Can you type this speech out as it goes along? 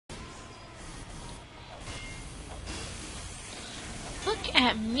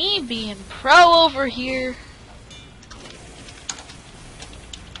at me being pro over here.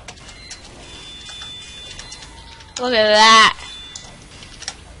 Look at that.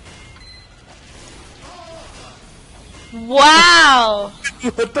 Wow.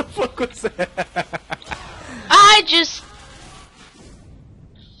 What the fuck was that? I just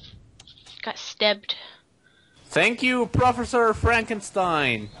got stabbed. Thank you, Professor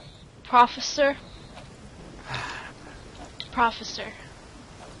Frankenstein. Professor. Professor.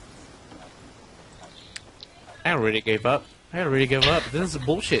 I already gave up. This is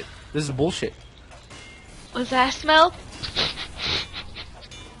bullshit. What's that smell?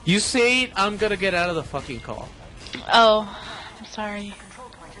 You say it, I'm gonna get out of the fucking call. Oh, I'm sorry.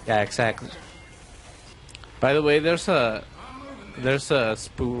 Yeah, exactly. By the way, there's a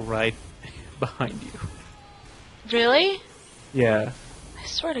spool right behind you. Really? Yeah. I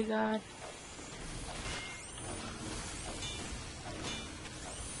swear to God.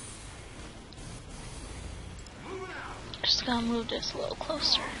 Just gotta move this a little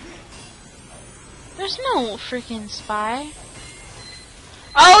closer. There's no freaking spy.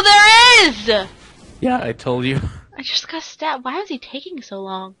 Oh, there is! Yeah, I told you. I just got stabbed. Why is he taking so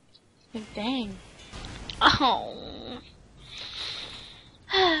long? Like, dang. Oh.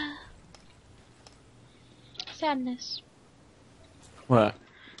 Sadness. What?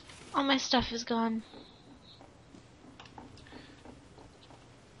 All my stuff is gone.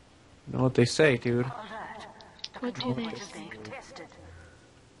 You know what they say, dude? What do they say?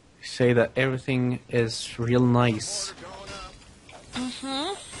 They say that everything is real nice.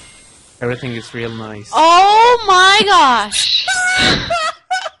 Mm-hmm. Everything is real nice. Oh my gosh!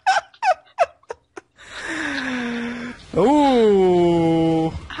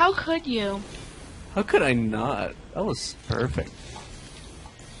 Oh! How could you? How could I not? That was perfect.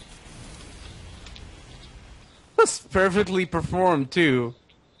 That's perfectly performed too.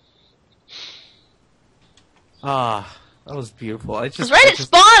 Ah, that was beautiful. I was right at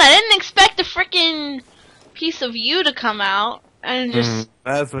spawn. I didn't expect a freaking piece of you to come out and just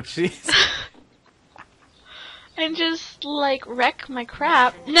that's what she said. and just like wreck my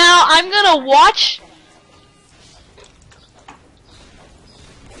crap. Now I'm gonna watch.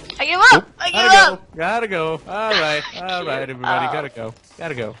 I give up. I give up. Gotta go. All right, everybody,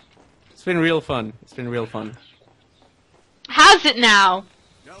 gotta go. It's been real fun. How's it now?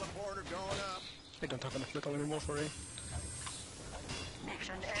 I don't have enough metal anymore for it.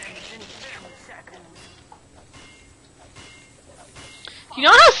 You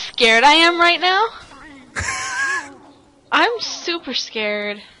know how scared I am right now? I'm super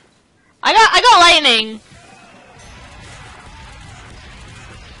scared. I got lightning.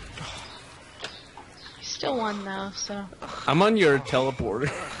 I still won though, so. I'm on your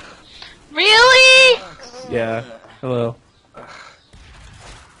teleporter. Really? Yeah. Hello.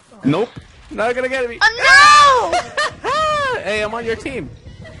 Nope. Not gonna get me. Oh no! Hey, I'm on your team.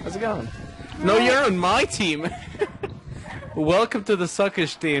 How's it going? No, you're on my team. Welcome to the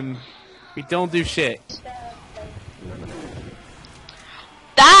suckish team. We don't do shit.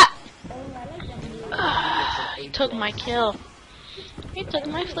 That! He took my kill. He took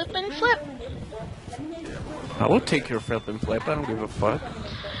my flip and flip. I will take your flip and flip. I don't give a fuck.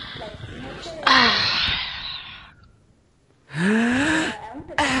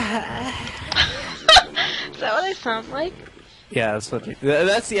 Is that what I sound like? Yeah, that's what.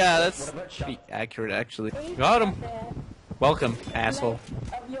 That's pretty accurate actually. Got him. Welcome, asshole.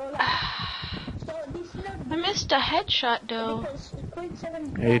 I missed a headshot though.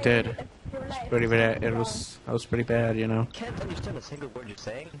 Yeah, you did. It's pretty bad. That was pretty bad, you know. Can't understand a single word you're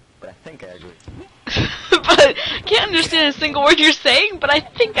saying, but I think I agree. But can't understand a single word you're saying, but I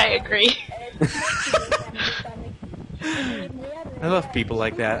think I agree. I love people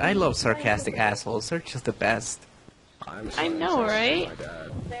like that. I love sarcastic assholes. They're just the best. I know, right?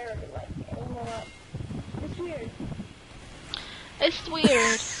 It's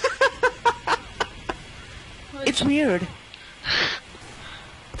weird. It's weird.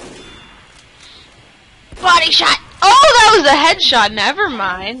 Body shot! Oh, that was a headshot. Never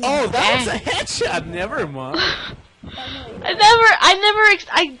mind. Oh, that was Dang. a headshot. Never mind.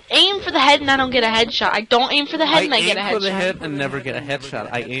 I aim for the head and I don't get a headshot. I don't aim for the head and I get a headshot. I aim for the head and never get a headshot.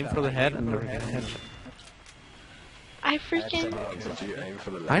 I aim for the head and never get a headshot. I freaking...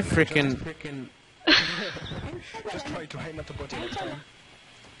 Just try to aim at the body next time.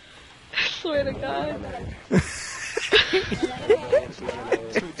 I swear to God.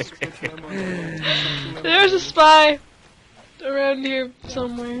 There's a spy around here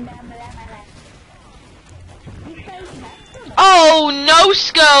somewhere. Oh, no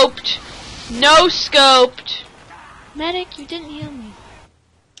scoped! No scoped! Medic, you didn't heal me.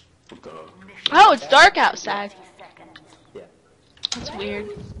 Oh, it's dark outside. That's weird.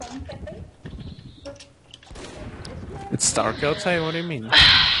 It's dark outside? What do you mean?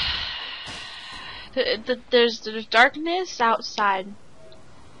 There's darkness outside.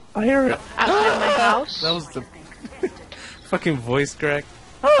 I hear it. Outside my house. That was the fucking voice crack.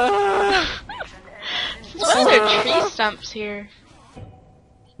 Why are there tree stumps here?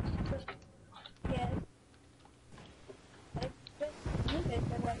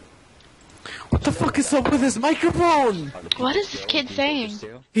 What the fuck is up with his microphone? What is this kid saying?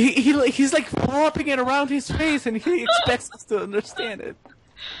 He's like flopping it around his face and he expects us to understand it.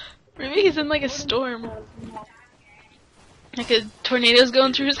 Maybe he's in like a storm. Like a tornado's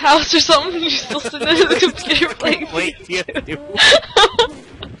going through his house or something. He's still sitting at his computer playing. Wait, yeah,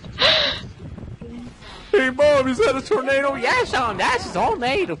 Hey mom, is that a tornado? Yeah, son, that's a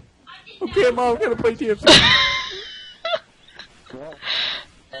tornado. Okay, mom, I'm gonna play TFC.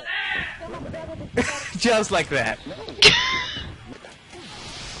 Just like that.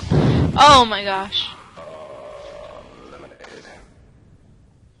 Oh my gosh.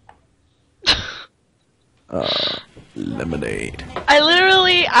 Lemonade.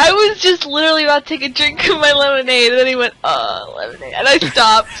 I was just literally about to take a drink of my lemonade, and then he went, lemonade, and I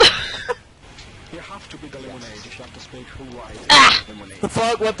stopped. You have to be the lemonade if you have to speak who right. Ah! Lemonade. The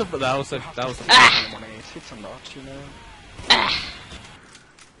fuck? What the? That was a. Lemonade. It's a nut, you know.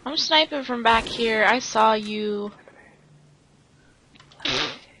 I'm sniping from back here. I saw you.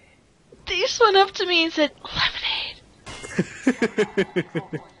 They just went up to me and said, lemonade.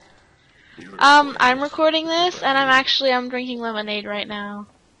 I'm recording this, and I'm drinking lemonade right now.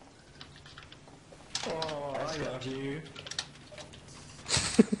 Oh, I love you.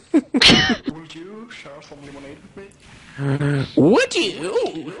 Would you share some lemonade with me? Would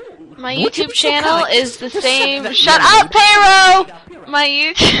you? My Would you YouTube be so channel kind is the to same. accept Shut that up, Peyro! My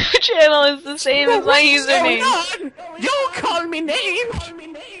YouTube channel is the same as my username. You call me names.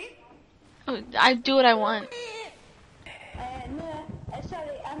 Oh, I do what I want. No, sorry,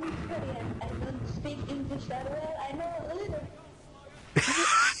 I'm Korean. I don't speak English that well. I know a little.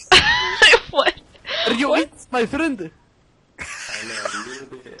 What? Are you it's my friend? I know a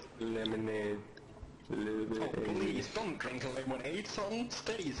little bit lemonade, a little bit Oh, please English. don't drink lemonade, son.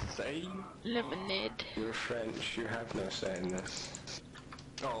 Stay sane. Lemonade. You're French, you have no say in this.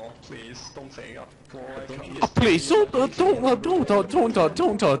 Oh, please don't say that. Well, I can Oh, please don't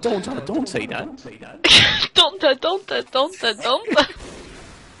say that. Don't.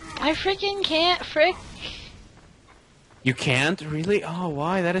 I freaking can't, frick. You can't really? Oh,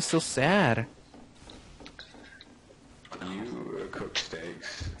 why? That is so sad. You cook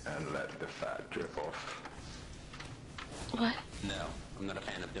steaks and let the fat drip off. What? No, I'm not a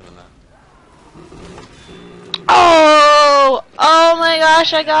fan of doing that. Oh! Oh my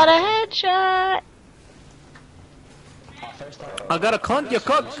gosh, I got a headshot! I got a cunt, you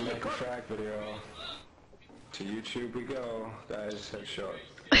cooked. Make a frag video. To YouTube we go, guys. Headshot.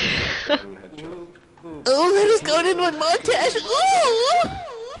 Headshot. Oh, let us go in one montage. Oh!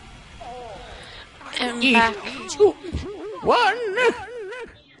 I'm back. 2, 1.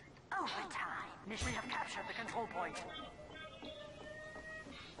 Overtime. Mission have captured the control point.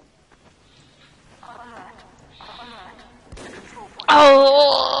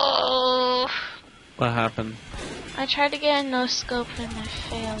 Oh! What happened? I tried to get a no scope and I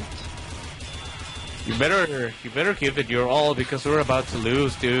failed. You better give it your all because we're about to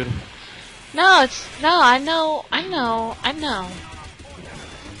lose, dude. No, I know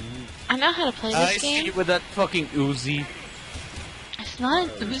how to play I this see you game. with that fucking Uzi. It's not an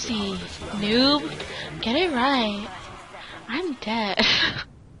Uzi, noob. Get it right. I'm dead.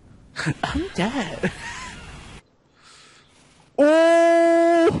 I'm dead.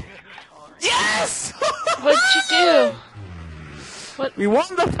 Oh! Yes! What'd you do? What? We won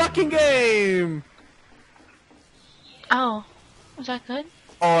the fucking game! Oh, was that good?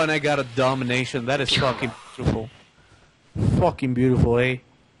 Oh, and I got a domination. That is fucking beautiful. Fucking beautiful, eh?